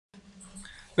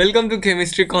Welcome to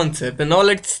chemistry concept, and now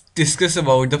let's discuss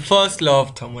about the first law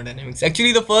of thermodynamics.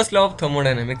 Actually, the first law of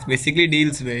thermodynamics basically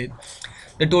deals with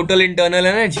the total internal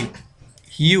energy,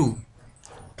 U,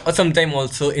 or sometimes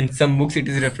also in some books it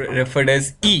is referred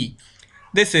as E.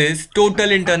 This is total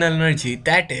internal energy,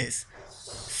 that is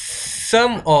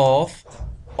sum of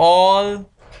all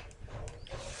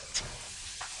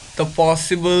the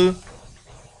possible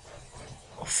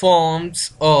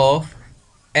forms of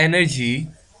energy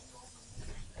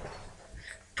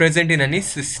present in any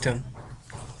system.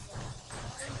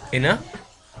 In a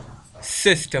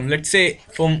system, let's say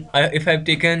from if I've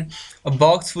taken a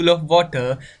box full of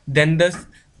water, then the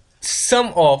sum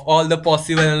of all the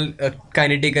possible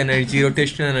kinetic energy,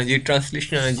 rotational energy,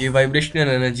 translational energy, vibrational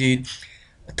energy,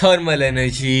 thermal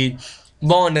energy,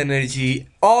 bond energy,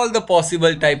 all the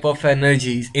possible type of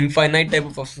energies, infinite type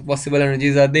of possible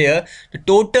energies are there. The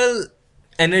total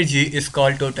energy is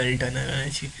called total internal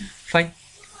energy. Fine.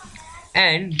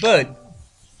 And but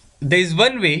there is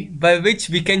one way by which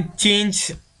we can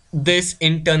change this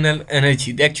internal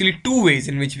energy. There are actually two ways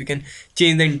in which we can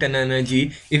change the internal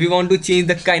energy. If we want to change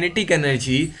the kinetic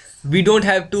energy, we don't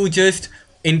have to just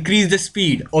increase the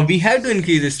speed, or we have to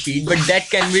increase the speed, but that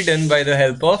can be done by the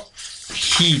help of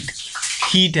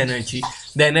heat energy.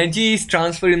 The energy is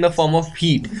transferred in the form of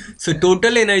heat. So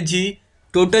total internal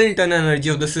energy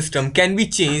of the system can be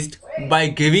changed by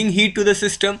giving heat to the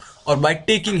system or by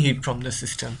taking heat from the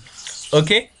system.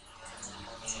 Okay.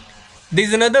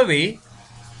 There's another way.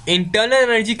 Internal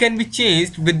energy can be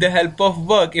changed with the help of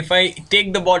work. If I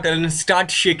take the bottle and start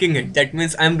shaking it, that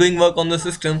means I'm doing work on the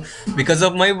system. Because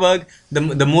of my work,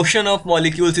 the motion of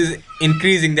molecules is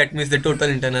increasing. That means the total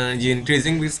internal energy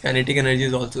increasing, because kinetic energy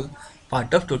is also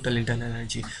part of total internal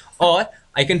energy. Or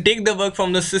I can take the work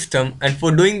from the system, and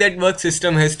for doing that work,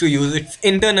 system has to use its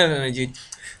internal energy.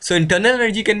 So internal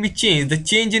energy can be changed. The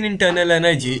change in internal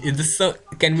energy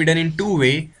can be done in two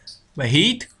ways: by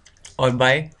heat or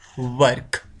by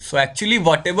work. So actually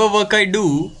whatever work I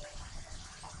do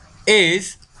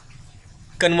is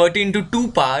converted into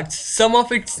two parts. Some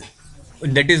of its,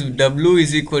 that is W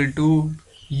is equal to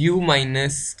U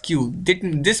minus Q.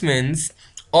 This means,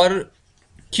 or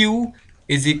Q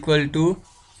is equal to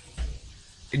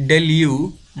del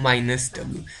U minus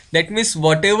W. That means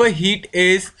whatever heat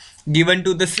is given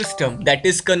to the system, that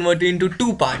is converted into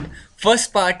two parts.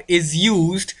 First part is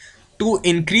used to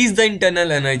increase the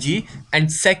internal energy,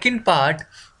 and second part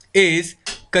is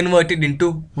converted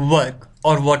into work,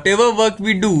 or whatever work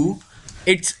we do,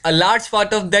 it's a large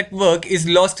part of that work is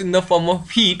lost in the form of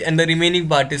heat, and the remaining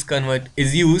part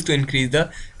is used to increase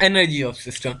the energy of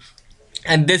system.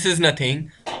 And this is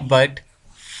nothing but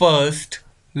first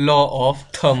law of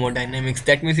thermodynamics.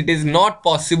 That means it is not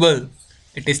possible,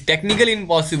 it is technically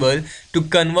impossible to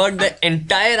convert the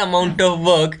entire amount of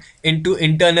work into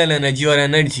internal energy or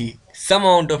energy. Some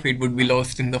amount of it would be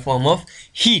lost in the form of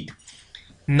heat.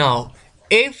 Now,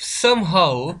 if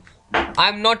somehow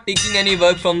I'm not taking any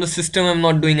work from the system, I'm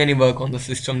not doing any work on the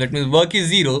system, that means work is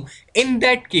zero. In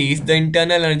that case, the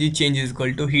internal energy change is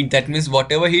equal to heat. That means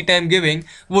whatever heat I'm giving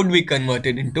would be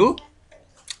converted into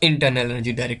internal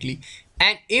energy directly.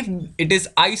 And if it is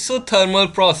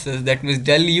isothermal process, that means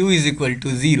del U is equal to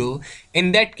 0.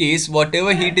 In that case,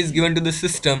 whatever heat is given to the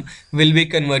system will be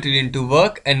converted into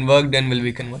work, and work then will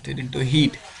be converted into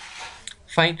heat.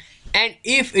 Fine. And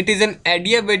if it is an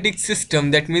adiabatic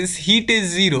system, that means heat is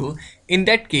 0. In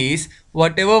that case,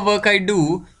 whatever work I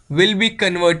do will be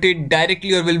converted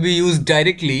directly, or will be used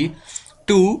directly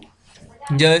to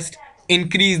just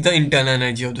increase the internal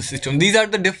energy of the system. These are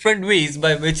the different ways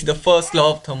by which the first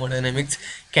law of thermodynamics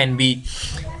can be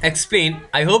explained.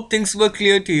 I hope things were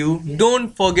clear to you.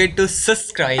 Don't forget to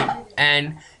subscribe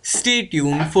and stay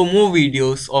tuned for more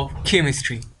videos of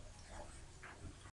chemistry.